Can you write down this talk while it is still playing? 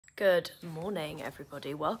Good morning,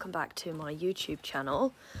 everybody. Welcome back to my YouTube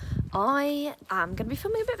channel. I am going to be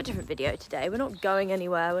filming a bit of a different video today. We're not going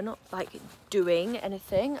anywhere. We're not like doing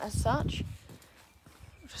anything as such.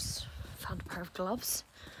 Just found a pair of gloves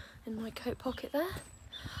in my coat pocket there.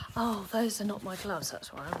 Oh, those are not my gloves.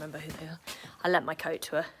 That's why I remember who they are. I lent my coat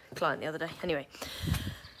to a client the other day. Anyway,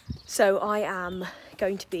 so I am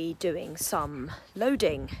going to be doing some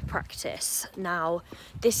loading practice. Now,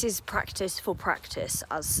 this is practice for practice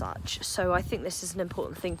as such, so I think this is an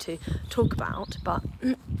important thing to talk about. But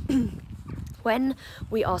when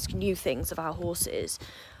we ask new things of our horses,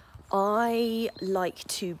 I like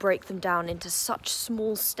to break them down into such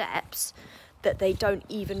small steps that they don't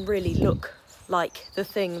even really look like the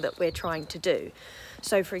thing that we're trying to do.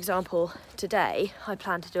 So for example, today I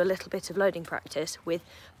plan to do a little bit of loading practice with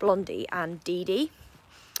Blondie and Dee Dee.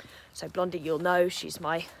 So Blondie, you'll know, she's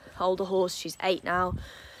my older horse, she's 8 now.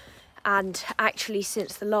 And actually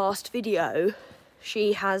since the last video,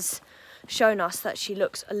 she has shown us that she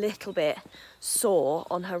looks a little bit sore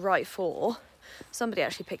on her right fore. Somebody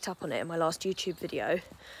actually picked up on it in my last YouTube video,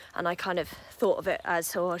 and I kind of thought of it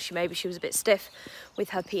as, oh, maybe she was a bit stiff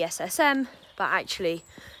with her PSSM, but actually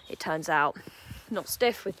it turns out not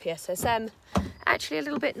stiff with PSSM, actually a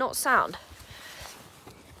little bit not sound.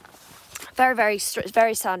 Very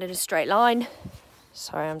sound in a straight line.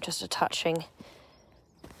 Sorry, I'm just attaching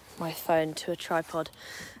my phone to a tripod.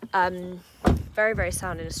 Very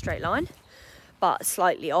sound in a straight line, but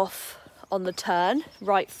slightly off on the turn,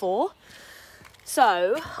 right fore.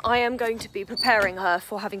 So I am going to be preparing her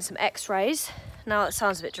for having some x-rays. Now that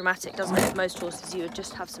sounds a bit dramatic, doesn't it? For most horses you would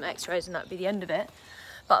just have some x-rays and that would be the end of it.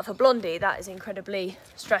 But for Blondie, that is incredibly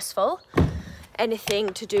stressful.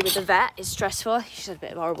 Anything to do with the vet is stressful. She's had a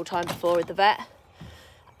bit of a horrible time before with the vet.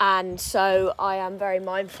 And so I am very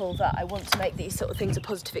mindful that I want to make these sort of things a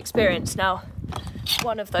positive experience. Now,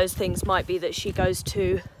 one of those things might be that she goes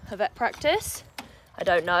to a vet practice. I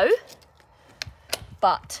don't know.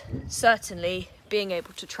 But certainly being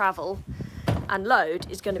able to travel and load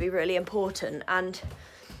is going to be really important. And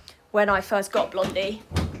when I first got Blondie,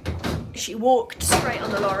 she walked straight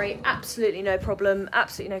on the lorry, absolutely no problem,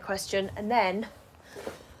 absolutely no question. And then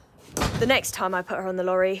the next time I put her on the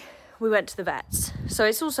lorry, we went to the vets. So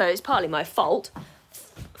it's partly my fault,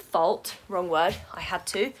 wrong word, I had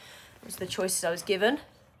to. It was the choices I was given.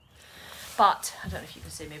 But, I don't know if you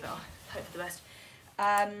can see me, but I'll hope for the best.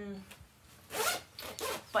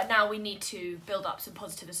 But now we need to build up some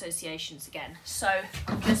positive associations again. So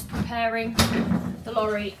I'm just preparing the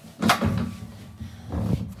lorry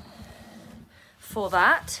for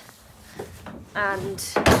that. And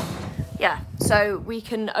yeah, so we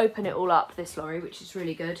can open it all up, this lorry, which is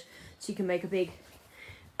really good. So you can make a big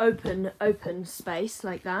open space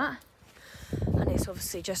like that. And it's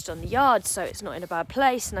obviously just on the yard, so it's not in a bad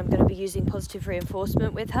place. And I'm going to be using positive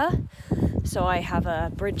reinforcement with her. So I have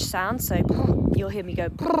a bridge sound, so you'll hear me go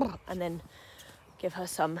and then give her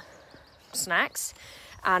some snacks.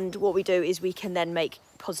 And what we do is we can then make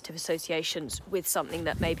positive associations with something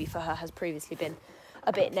that maybe for her has previously been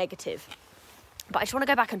a bit negative. But I just want to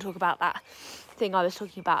go back and talk about that thing I was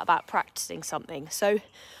talking about practicing something. So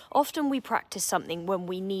often we practice something when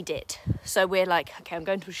we need it. So we're like, okay, I'm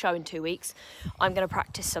going to a show in 2 weeks. I'm going to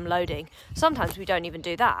practice some loading. Sometimes we don't even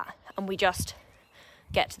do that. And we just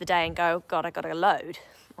get to the day and go, God, I got to load.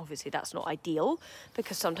 Obviously that's not ideal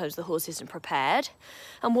because sometimes the horse isn't prepared.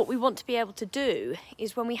 And what we want to be able to do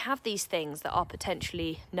is when we have these things that are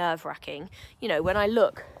potentially nerve-wracking, you know, when I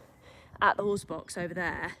look at the horse box over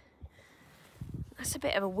there, that's a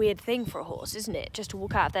bit of a weird thing for a horse, isn't it? Just to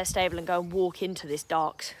walk out of their stable and go and walk into this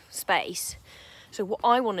dark space. So what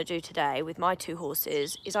I want to do today with my 2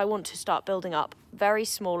 horses is I want to start building up very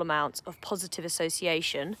small amounts of positive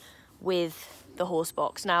association with the horse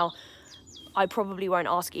box. Now, I probably won't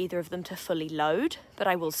ask either of them to fully load, but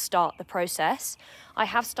I will start the process. I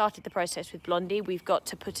have started the process with Blondie. We've got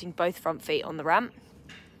to putting both front feet on the ramp,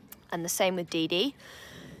 and the same with Dee Dee.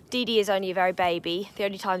 Dee Dee is only a very baby. The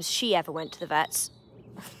only times she ever went to the vets,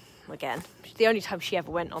 again, the only time she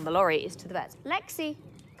ever went on the lorry is to the vets. Lexi,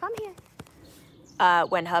 come here.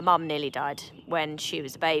 When her mum nearly died when she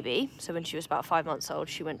was a baby. So when she was about 5 months old,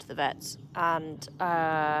 she went to the vets and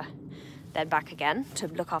then back again to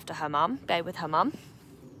look after her mum, go with her mum.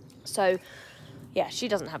 So yeah, she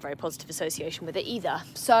doesn't have very positive association with it either.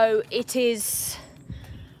 So it is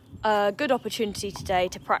a good opportunity today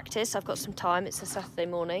to practice. I've got some time, it's a Saturday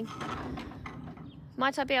morning.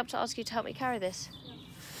 Might I be able to ask you to help me carry this?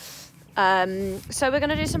 So we're going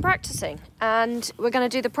to do some practicing, and we're going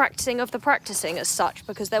to do the practicing of the practicing as such,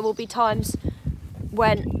 because there will be times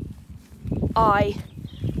when I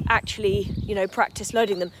actually, you know, practice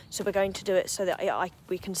loading them. So we're going to do it so that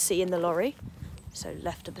we can see in the lorry. So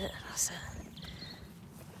left a bit, that's it.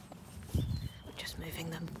 Just moving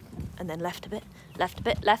them. And then left a bit, left,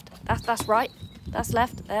 that's right, that's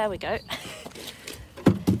left, there we go.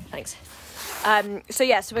 Thanks. So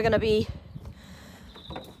yeah, so we're going to be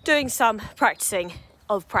doing some practicing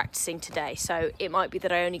today. So it might be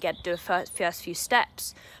that I only get to do a first few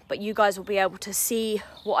steps, but you guys will be able to see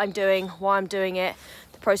what I'm doing, why I'm doing it,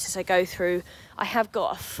 the process I go through. I have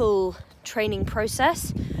got a full training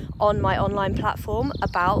process on my online platform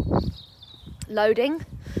about loading,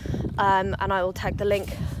 and I will tag the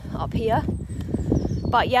link up here.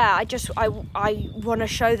 But yeah, I want to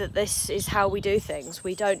show that this is how we do things.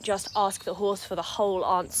 We don't just ask the horse for the whole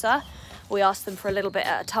answer. We ask them for a little bit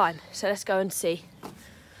at a time. So let's go and see.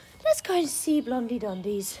 Let's go and see Blondie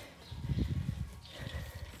Dondies.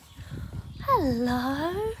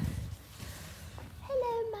 Hello.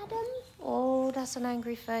 Hello, madam. Oh, that's an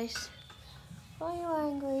angry face. Why are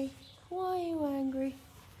you angry? Why are you angry?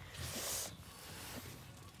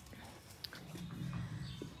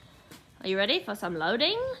 Are you ready for some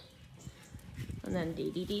loading? And then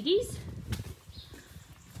dee-dee-dee-dees.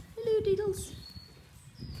 Hello, Deedles.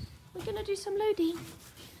 We're gonna do some loading.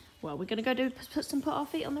 Well, we're gonna go put our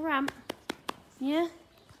feet on the ramp. Yeah?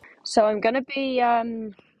 So I'm gonna be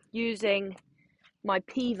using my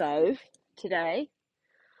Pivo today.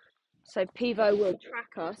 So Pivo will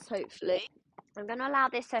track us, hopefully. I'm gonna allow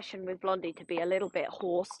this session with Blondie to be a little bit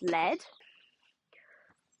horse-led.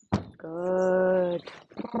 Good.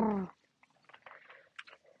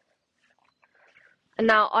 And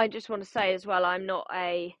now I just want to say as well, I'm not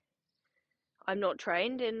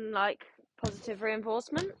trained in like positive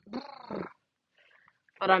reinforcement,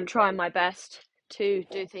 but I'm trying my best to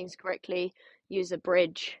do things correctly, use a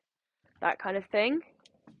bridge, that kind of thing.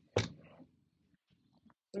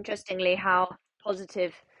 Interestingly, how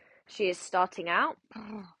positive she is starting out.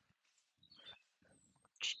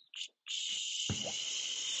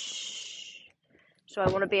 So I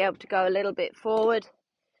want to be able to go a little bit forward,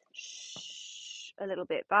 a little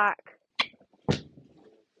bit back.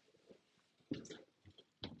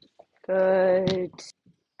 Good.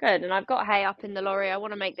 Good. And I've got Hay up in the lorry. I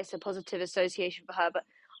want to make this a positive association for her, but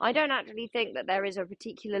I don't actually think that there is a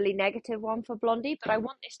particularly negative one for Blondie, but I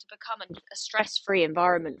want this to become a stress-free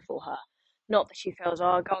environment for her. Not that she feels,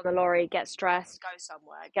 oh, go on the lorry, get stressed, go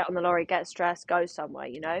somewhere. Get on the lorry, get stressed, go somewhere,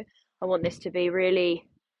 you know? I want this to be really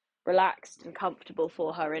relaxed and comfortable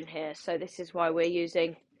for her in here. So this is why we're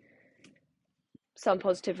using some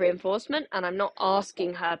positive reinforcement, and I'm not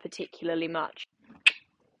asking her particularly much.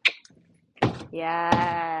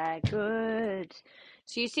 Yeah, good.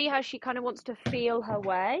 So you see how she kind of wants to feel her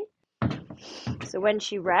way? So when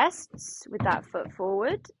she rests with that foot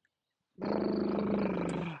forward,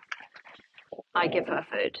 I give her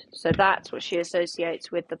food. So that's what she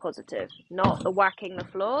associates with the positive, not the whacking the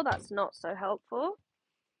floor. That's not so helpful.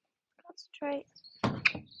 Concentrate.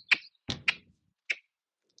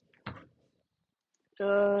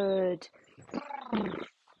 Good.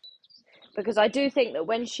 Because I do think that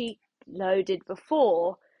when she loaded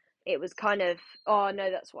before, it was kind of, oh no,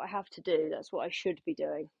 that's what I have to do. That's what I should be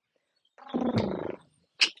doing.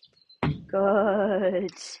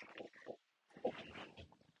 Good.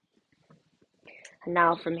 And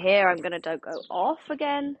now from here, I'm going to go off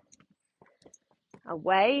again,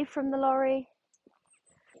 away from the lorry.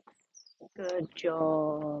 Good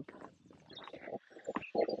job.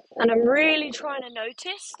 And I'm really trying to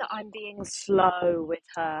notice that I'm being slow with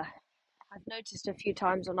her. I've noticed a few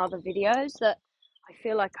times on other videos that I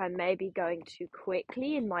feel like I may be going too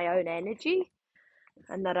quickly in my own energy,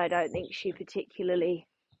 and that I don't think she particularly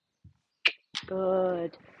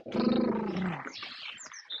good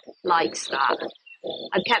likes that.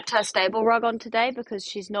 I've kept her stable rug on today because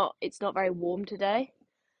it's not very warm today,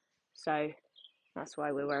 so that's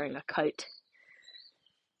why we're wearing a coat.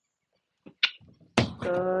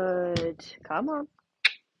 Good. Come on.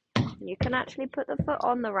 You can actually put the foot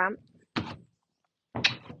on the ramp.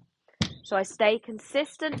 So I stay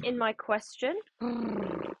consistent in my question.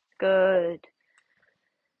 Good.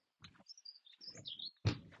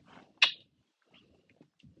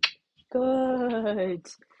 Good.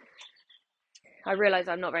 I realise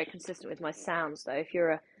I'm not very consistent with my sounds, though. If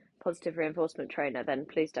you're a positive reinforcement trainer, then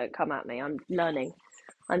please don't come at me. I'm learning.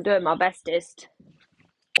 I'm doing my bestest.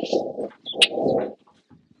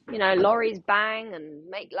 You know, lorries bang and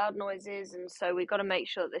make loud noises, and so we've got to make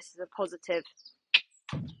sure that this is a positive.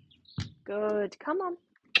 Good. Come on.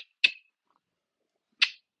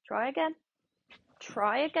 Try again.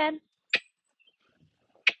 Try again.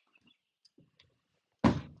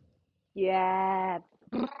 Yeah.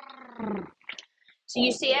 So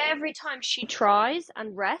you see, every time she tries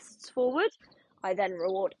and rests forward, I then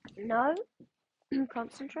reward. No,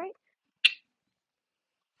 concentrate.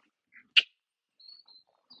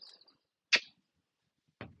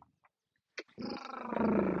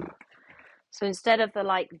 So instead of the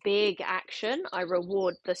like big action, I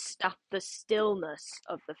reward the stillness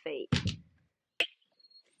of the feet.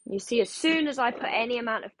 You see, as soon as I put any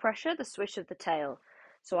amount of pressure, the swish of the tail.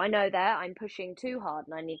 So I know there I'm pushing too hard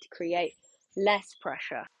and I need to create less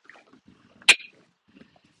pressure.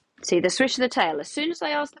 See, the swish of the tail. As soon as I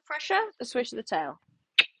ask the pressure, the swish of the tail.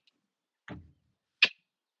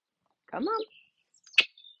 Come on.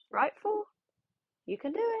 Right four. You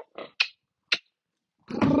can do it.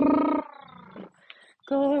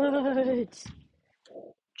 Good.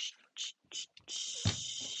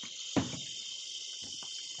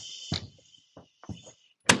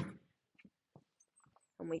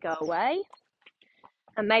 And we go away.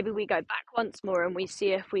 And maybe we go back once more and we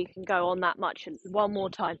see if we can go on that much one more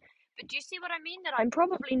time. But do you see what I mean? That I'm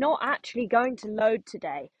probably not actually going to load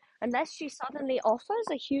today. Unless she suddenly offers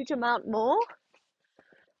a huge amount more,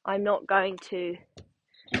 I'm not going to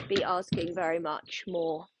be asking very much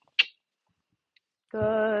more.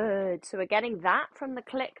 Good. So we're getting that from the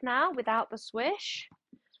click now without the swish.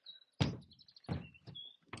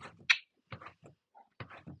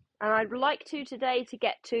 And I'd like today to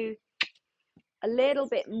get to a little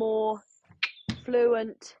bit more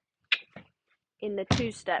fluent in the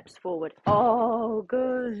 2 steps forward. Oh,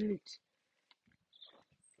 good.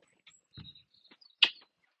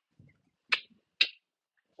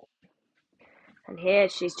 And here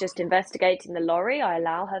she's just investigating the lorry. I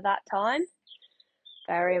allow her that time.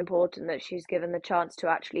 Very important that she's given the chance to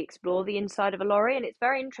actually explore the inside of a lorry. And it's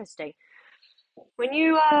very interesting. When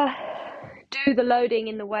you do the loading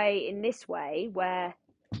in this way, where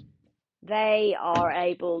they are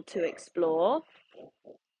able to explore,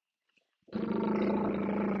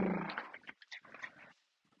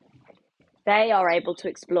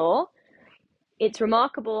 it's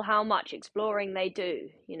remarkable how much exploring they do.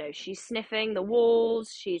 You know, she's sniffing the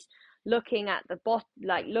walls, she's looking at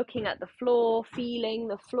looking at the floor, feeling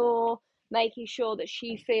the floor, making sure that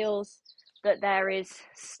she feels that there is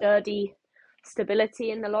stability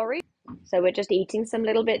in the lorry. So we're just eating some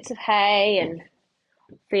little bits of hay and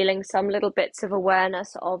feeling some little bits of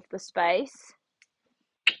awareness of the space.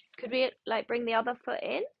 Could we like bring the other foot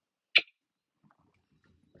in?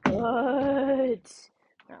 Good.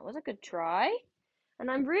 That was a good try. And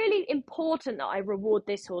I'm really important that I reward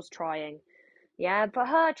this horse trying. Yeah, for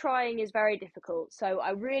her, trying is very difficult. So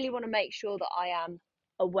I really want to make sure that I am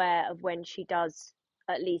aware of when she does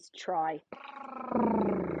at least try.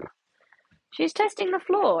 She's testing the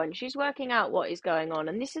floor and she's working out what is going on.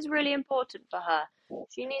 And this is really important for her.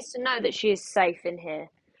 She needs to know that she is safe in here.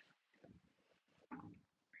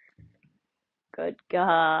 Good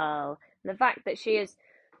girl. And the fact that she has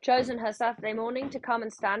chosen her Saturday morning to come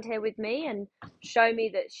and stand here with me and show me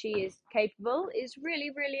that she is capable is really,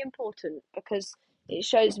 really important, because it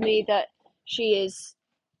shows me that she is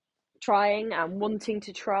trying and wanting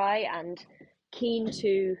to try and keen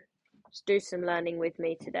to do some learning with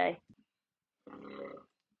me today.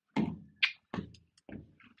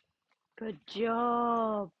 Good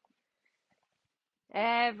job.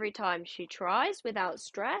 Every time she tries without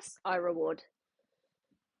stress, I reward.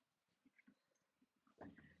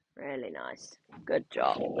 Really nice. Good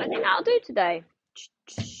job. I think that'll do today.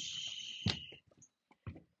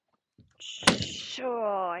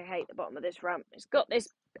 Sure, I hate the bottom of this ramp. It's got this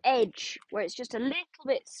edge where it's just a little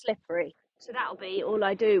bit slippery. So that'll be all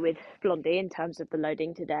I do with Blondie in terms of the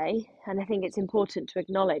loading today. And I think it's important to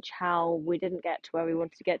acknowledge how we didn't get to where we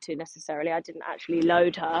wanted to get to necessarily. I didn't actually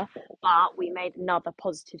load her, but we made another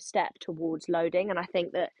positive step towards loading. And I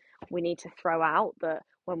think that we need to throw out that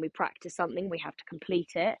when we practice something, we have to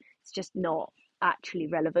complete it. It's just not actually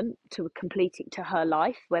relevant to completing to her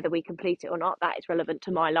life. Whether we complete it or not, that is relevant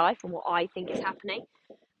to my life and what I think is happening.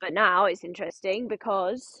 But now it's interesting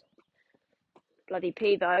because bloody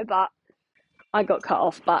peevo, but I got cut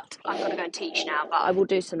off, but I'm going to go and teach now. But I will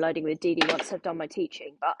do some loading with Dee Dee once I've done my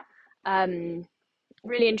teaching. But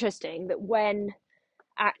really interesting that when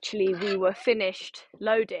actually we were finished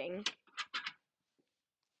loading,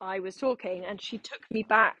 I was talking and she took me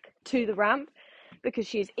back to the ramp because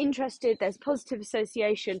she's interested. There's positive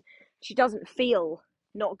association. She doesn't feel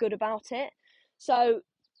not good about it. So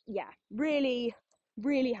yeah, really,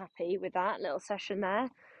 really happy with that little session there.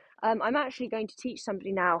 I'm actually going to teach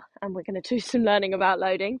somebody now and we're going to do some learning about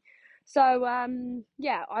loading. So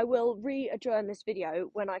yeah, I will re-adjourn this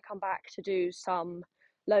video when I come back to do some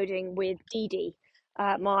loading with Dee Dee.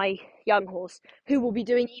 my young horse, who will be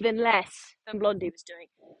doing even less than Blondie was doing.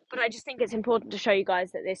 But I just think it's important to show you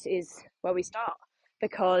guys that this is where we start,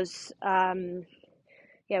 because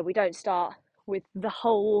we don't start with the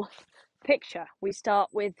whole picture. We start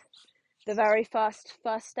with the very first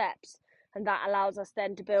steps, and that allows us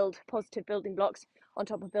then to build positive building blocks on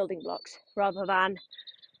top of building blocks, rather than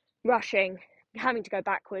rushing, having to go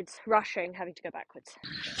backwards.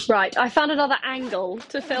 Right, I found another angle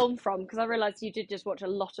to film from, because I realised you did just watch a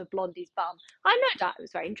lot of Blondie's bum. I know that it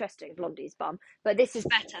was very interesting, Blondie's bum, but this is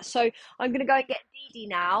better. So I'm going to go and get Dee Dee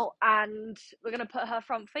now, and we're going to put her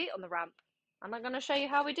front feet on the ramp, and I'm going to show you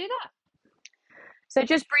how we do that. So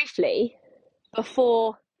just briefly,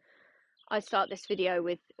 before I start this video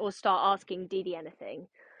or start asking Dee Dee anything,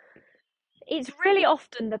 it's really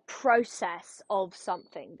often the process of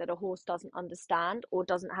something that a horse doesn't understand or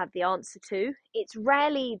doesn't have the answer to. It's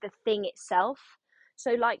rarely the thing itself.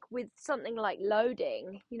 So like with something like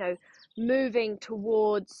loading, moving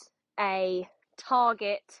towards a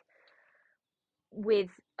target with,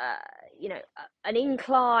 an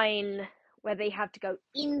incline where they have to go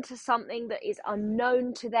into something that is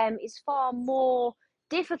unknown to them is far more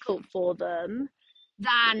difficult for them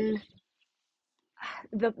than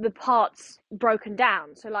the parts broken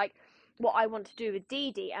down. So like what I want to do with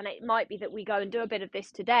Dee Dee, and it might be that we go and do a bit of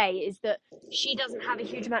this today, is that she doesn't have a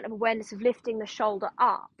huge amount of awareness of lifting the shoulder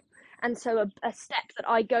up. And so a step that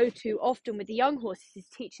I go to often with the young horses is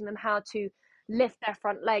teaching them how to lift their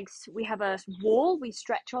front legs. We have a wall we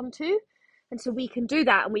stretch onto, and so we can do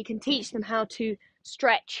that, and we can teach them how to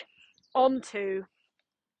stretch onto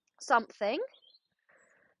something.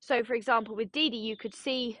 So, for example, with Dee Dee, you could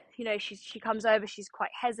see, she comes over, she's quite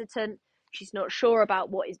hesitant, she's not sure about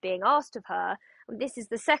what is being asked of her. And this is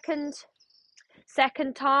the second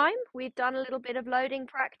time we've done a little bit of loading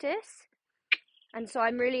practice. And so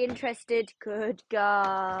I'm really interested, good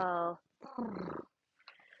girl,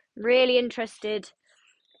 really interested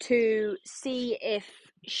to see if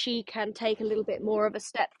she can take a little bit more of a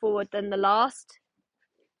step forward than the last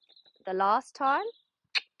time.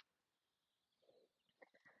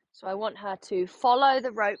 So I want her to follow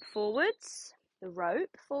the rope forwards,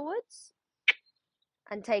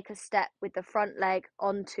 and take a step with the front leg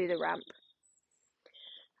onto the ramp.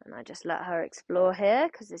 And I just let her explore here,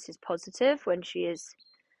 because this is positive when she is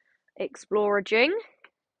exploring.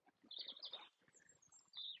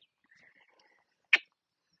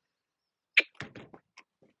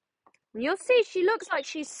 And you'll see she looks like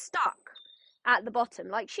she's stuck at the bottom.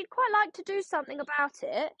 Like she'd quite like to do something about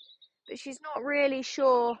it, but she's not really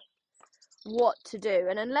sure what to do.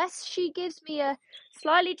 And unless she gives me a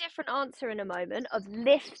slightly different answer in a moment of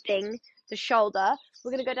lifting the shoulder, we're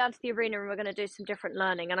going to go down to the arena and we're going to do some different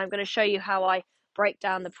learning, and I'm going to show you how I break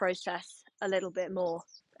down the process a little bit more.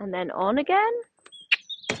 And then on again.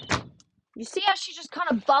 You see how she just kind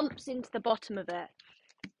of bumps into the bottom of it?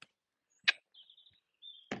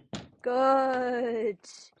 Good.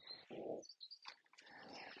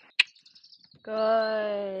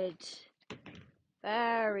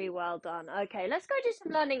 Very well done. Okay, let's go do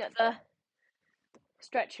some learning at the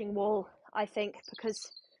stretching wall, I think,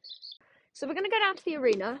 so we're going to go down to the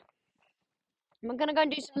arena, and we're going to go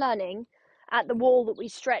and do some learning at the wall that we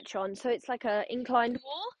stretch on. So it's like a inclined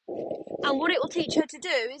wall, and what it will teach her to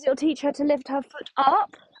do is it'll teach her to lift her foot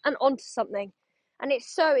up and onto something. And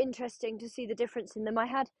it's so interesting to see the difference in them. I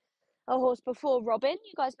had a horse before, Robin,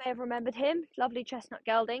 you guys may have remembered him, lovely chestnut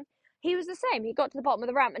gelding. He was the same. He got to the bottom of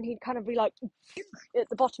the ramp and he'd kind of be like at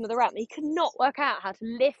the bottom of the ramp. He could not work out how to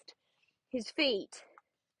lift his feet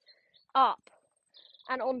up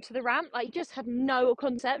and onto the ramp. Like, he just had no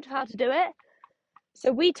concept of how to do it.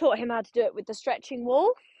 So we taught him how to do it with the stretching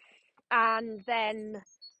wall, and then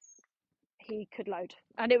he could load.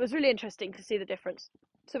 And it was really interesting to see the difference.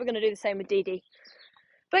 So we're going to do the same with Dee Dee.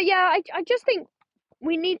 But yeah, I just think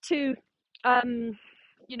we need to,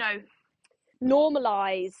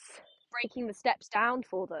 normalise breaking the steps down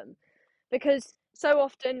for them, because so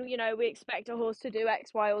often, we expect a horse to do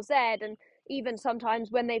X, Y, or Z, and even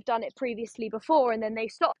sometimes when they've done it previously before and then they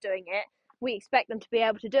stop doing it, we expect them to be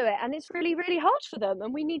able to do it, and it's really, really hard for them,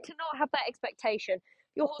 and we need to not have that expectation.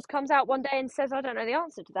 Your horse comes out one day and says, I don't know the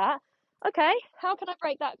answer to that. Okay, how can I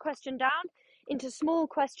break that question down into small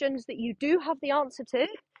questions that you do have the answer to?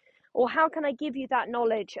 Or how can I give you that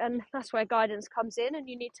knowledge? And that's where guidance comes in, and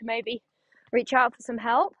you need to maybe reach out for some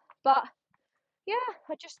help. But yeah,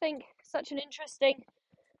 I just think such an interesting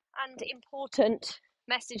and important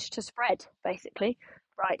message to spread, basically.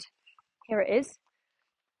 Right, here it is.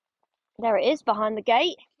 There it is behind the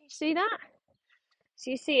gate. Can you see that?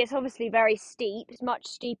 So you see it's obviously very steep. It's much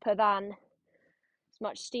steeper than It's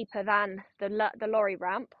much steeper than the lorry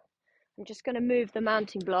ramp. I'm just going to move the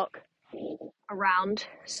mounting block around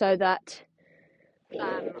so that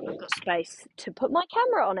I've got space to put my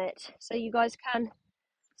camera on it so you guys can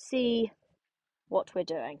see what we're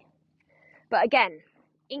doing. But again,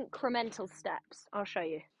 incremental steps. I'll show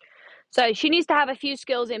you. So she needs to have a few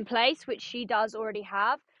skills in place, which she does already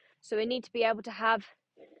have. So we need to be able to have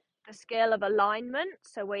the skill of alignment.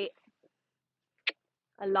 So we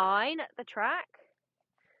align at the track,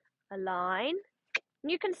 align.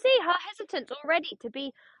 And you can see her hesitance already to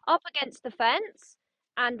be up against the fence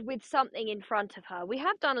and with something in front of her. We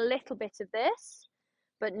have done a little bit of this,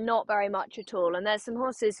 but not very much at all. And there's some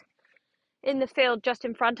horses in the field just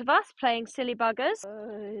in front of us playing silly buggers.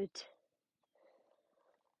 Good.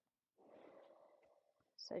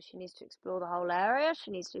 So she needs to explore the whole area.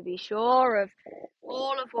 She needs to be sure of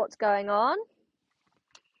all of what's going on.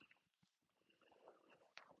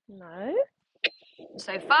 No.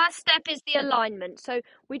 So first step is the alignment. So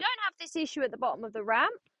we don't have this issue at the bottom of the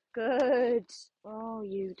ramp. Good. Oh,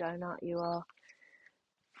 you donut, you are.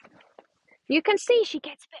 You can see she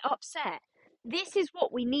gets a bit upset. This is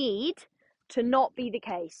what we need to not be the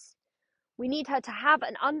case. We need her to have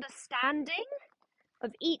an understanding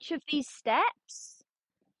of each of these steps.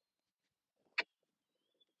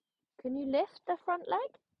 Can you lift the front leg?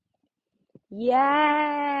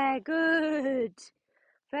 Yeah, good.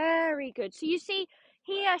 Very good. So you see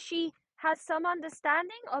here she has some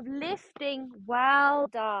understanding of lifting. Well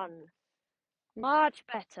done. Much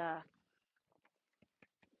better.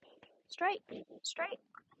 Straight, straight.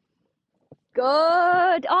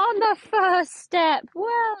 Good. On the first step.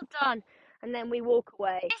 Well done. And then we walk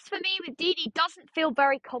away. This for me with Dee Dee doesn't feel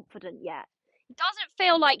very confident yet. It doesn't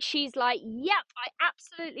feel like she's like, yep, I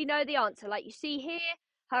absolutely know the answer. Like you see here,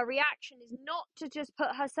 her reaction is not to just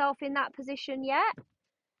put herself in that position yet.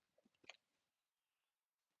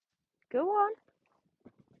 Go on.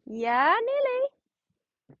 Yeah, nearly.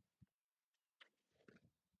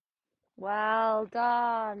 Well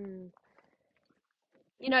done.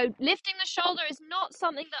 You know, lifting the shoulder is not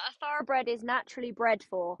something that a thoroughbred is naturally bred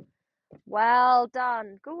for. Well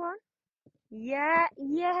done. Go on. Yeah,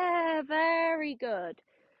 very good.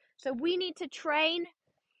 So we need to train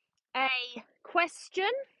a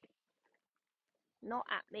question, not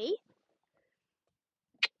at me.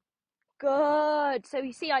 Good. So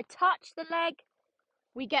you see, I touch the leg,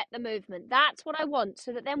 we get the movement. That's what I want.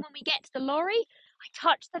 So that then when we get to the lorry, I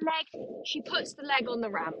touch the leg, she puts the leg on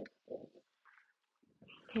the ramp.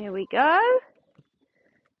 Here we go.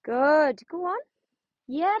 Good. Go on.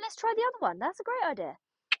 Yeah, let's try the other one. That's a great idea.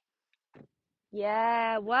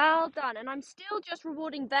 Yeah, well done. And I'm still just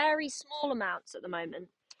rewarding very small amounts at the moment.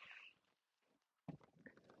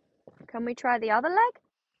 Can we try the other leg?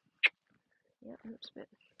 Yeah, oops, but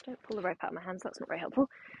don't pull the rope out of my hands. That's not very helpful.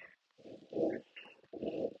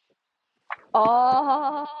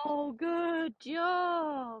 Oh, good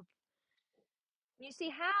job. You see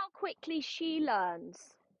how quickly she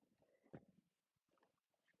learns.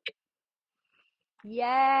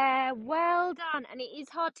 Yeah, well done. And it is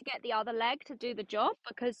hard to get the other leg to do the job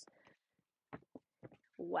because,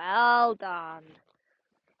 well done.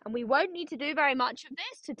 And we won't need to do very much of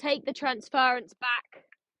this to take the transference back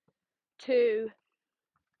to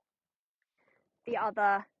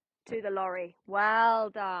the lorry.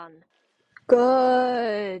 Well done.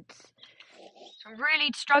 Good. I'm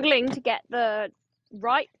really struggling to get the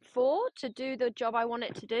right four to do the job I want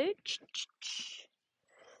it to do.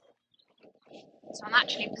 So I'm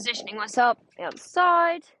actually positioning myself the other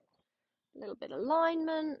side. A little bit of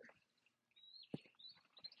alignment.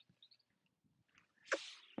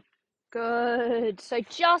 Good. So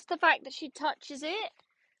just the fact that she touches it,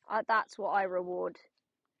 that's what I reward.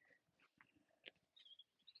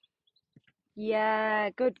 Yeah,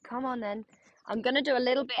 good. Come on then. I'm going to do a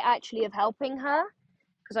little bit actually of helping her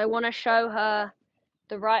because I want to show her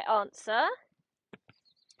the right answer.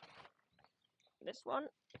 This one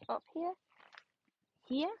up here.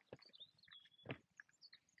 Here.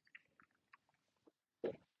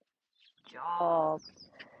 Job.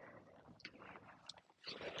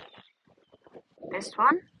 This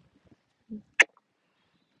one.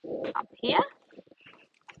 Up here.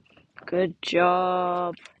 Good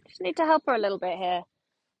job. Just need to help her a little bit here.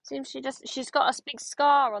 Seems she's got a big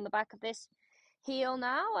scar on the back of this heel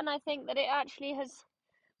now, and I think that it actually has,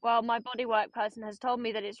 well, my bodywork person has told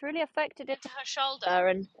me that it's really affected into her shoulder,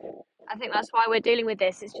 and I think that's why we're dealing with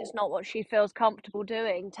this. It's just not what she feels comfortable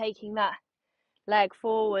doing, taking that leg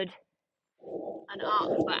forward and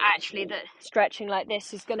up, but actually that stretching like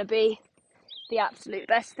this is going to be the absolute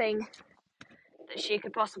best thing that she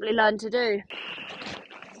could possibly learn to do.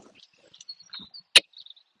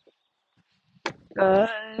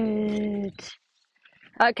 Good.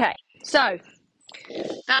 Okay, so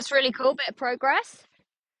that's really cool, bit of progress.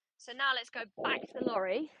 So now let's go back to the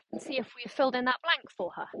lorry and see if we've filled in that blank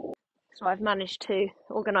for her. So I've managed to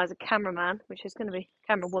organise a cameraman, which is going to be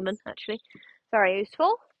camera woman actually. Very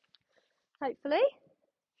useful, hopefully.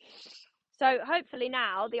 So hopefully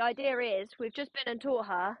now the idea is we've just been and taught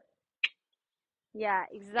her, yeah,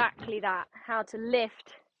 exactly that, how to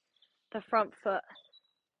lift the front foot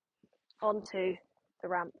onto the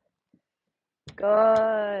ramp.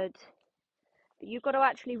 Good. But you've got to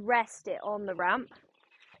actually rest it on the ramp.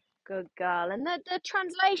 Good girl. And the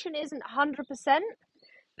translation isn't 100%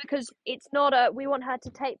 because it's not we want her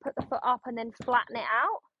to put the foot up and then flatten it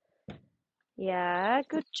out. Yeah,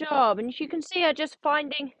 good job. And you can see her just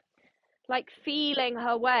feeling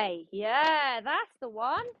her way. Yeah, that's the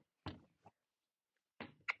one.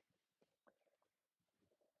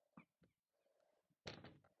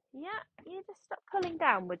 Yeah, you just stop pulling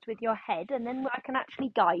downwards with your head and then I can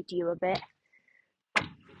actually guide you a bit.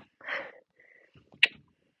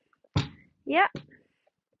 Yeah.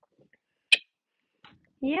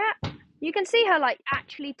 Yeah. You can see her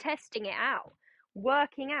actually testing it out,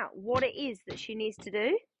 working out what it is that she needs to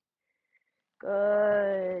do.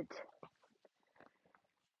 Good.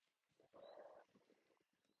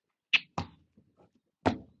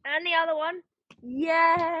 And the other one.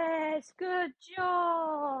 Yes, good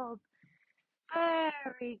job.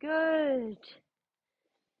 Very good.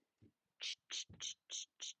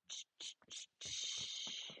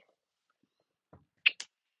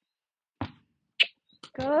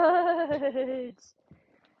 Good.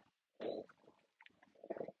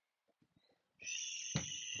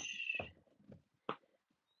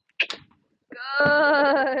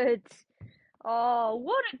 Good. Oh,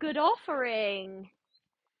 what a good offering.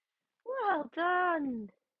 Well done.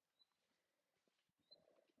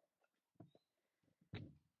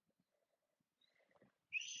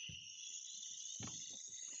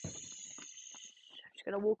 Just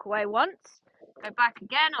going to walk away once, go back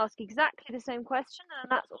again, ask exactly the same question,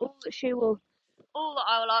 and that's all that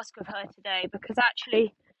I will ask of her today, because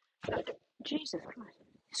actually, Jesus Christ,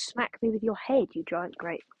 smack me with your head, you giant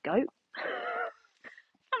great goat.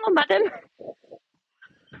 Come on, madam.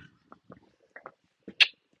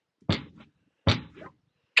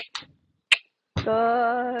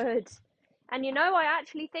 Good. And I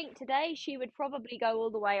actually think today she would probably go all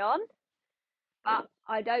the way on, but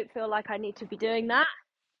I don't feel like I need to be doing that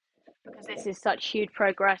because this is such huge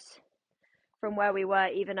progress from where we were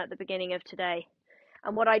even at the beginning of today.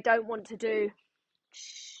 And what I don't want to do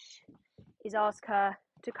is ask her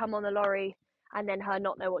to come on the lorry and then her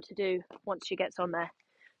not know what to do once she gets on there.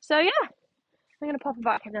 So yeah, I'm going to pop her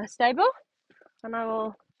back in her stable and I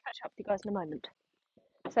will catch up with you guys in a moment.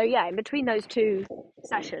 So yeah, in between those two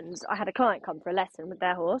sessions, I had a client come for a lesson with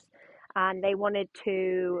their horse and they wanted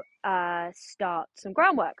to start some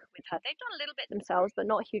groundwork with her. They've done a little bit themselves, but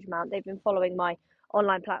not a huge amount. They've been following my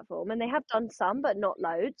online platform and they have done some, but not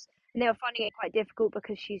loads. And they were finding it quite difficult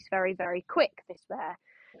because she's very, very quick, this mare.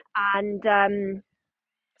 And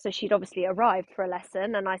so she'd obviously arrived for a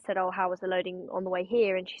lesson and I said, oh, how was the loading on the way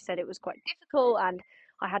here? And she said it was quite difficult and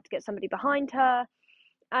I had to get somebody behind her.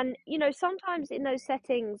 And, sometimes in those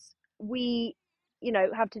settings, we,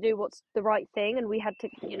 have to do what's the right thing. And we had to,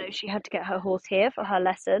 she had to get her horse here for her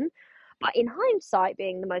lesson. But in hindsight,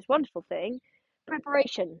 being the most wonderful thing,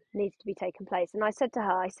 preparation needs to be taken place. And I said to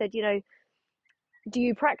her, do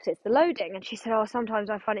you practice the loading? And she said, oh, sometimes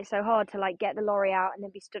I find it so hard to get the lorry out and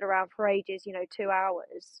then be stood around for ages, 2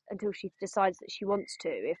 hours until she decides that she wants to,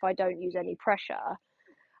 if I don't use any pressure.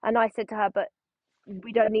 And I said to her, but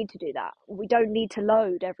we don't need to do that. We don't need to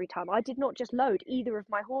load every time. I did not just load either of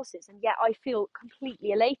my horses, and yet I feel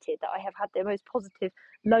completely elated that I have had the most positive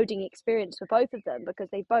loading experience for both of them because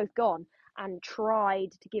they've both gone and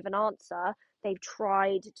tried to give an answer. They've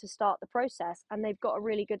tried to start the process and they've got a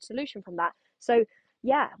really good solution from that. So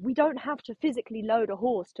yeah, we don't have to physically load a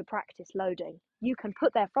horse to practice loading. You can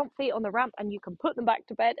put their front feet on the ramp and you can put them back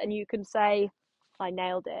to bed and you can say, I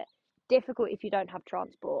nailed it. Difficult if you don't have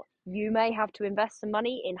transport. You may have to invest some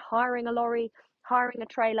money in hiring a lorry, hiring a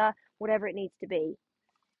trailer, whatever it needs to be.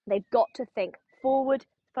 They've got to think forward,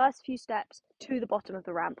 first few steps to the bottom of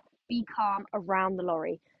the ramp, be calm around the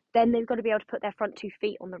lorry. Then they've got to be able to put their front 2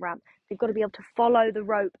 feet on the ramp. They've got to be able to follow the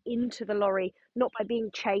rope into the lorry, not by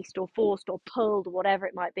being chased or forced or pulled or whatever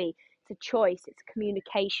it might be. It's a choice, it's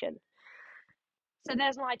communication. So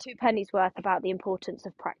there's my 2 pennies worth about the importance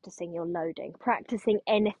of practicing your loading, practicing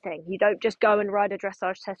anything. You don't just go and ride a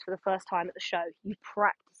dressage test for the first time at the show. You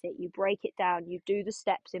practice it, you break it down, you do the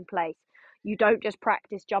steps in place. You don't just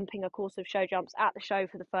practice jumping a course of show jumps at the show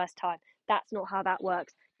for the first time. That's not how that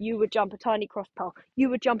works. You would jump a tiny cross pole. You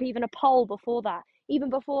would jump even a pole before that. Even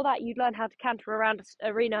before that, you'd learn how to canter around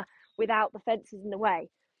an arena without the fences in the way.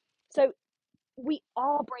 So we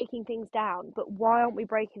are breaking things down, but why aren't we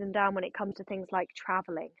breaking them down when it comes to things like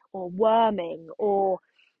traveling or worming or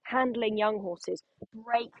handling young horses?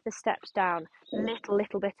 Break the steps down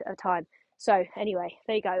little bit at a time. So anyway,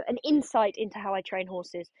 there you go, an insight into how I train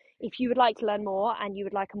horses. If you would like to learn more and you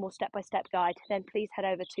would like a more step-by-step guide, then please head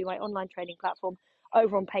over to my online training platform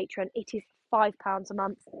over on Patreon. It is £5 a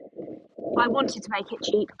month. I wanted to make it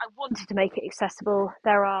cheap. I wanted to make it accessible.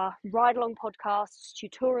 There are ride-along podcasts,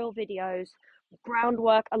 tutorial videos,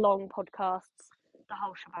 groundwork along podcasts, the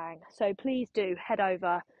whole shebang. So please do head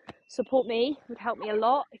over, support me. It would help me a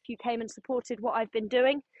lot if you came and supported what I've been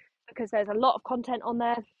doing, because there's a lot of content on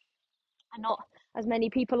there and not as many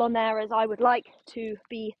people on there as I would like to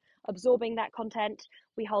be absorbing that content.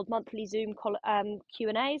 We hold monthly Zoom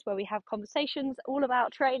Q&As where we have conversations all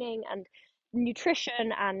about training and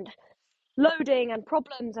nutrition and loading and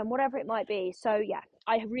problems and whatever it might be. So yeah,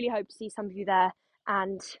 I really hope to see some of you there.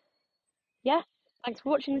 And yeah, thanks for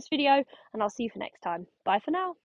watching this video, and I'll see you for next time. Bye for now.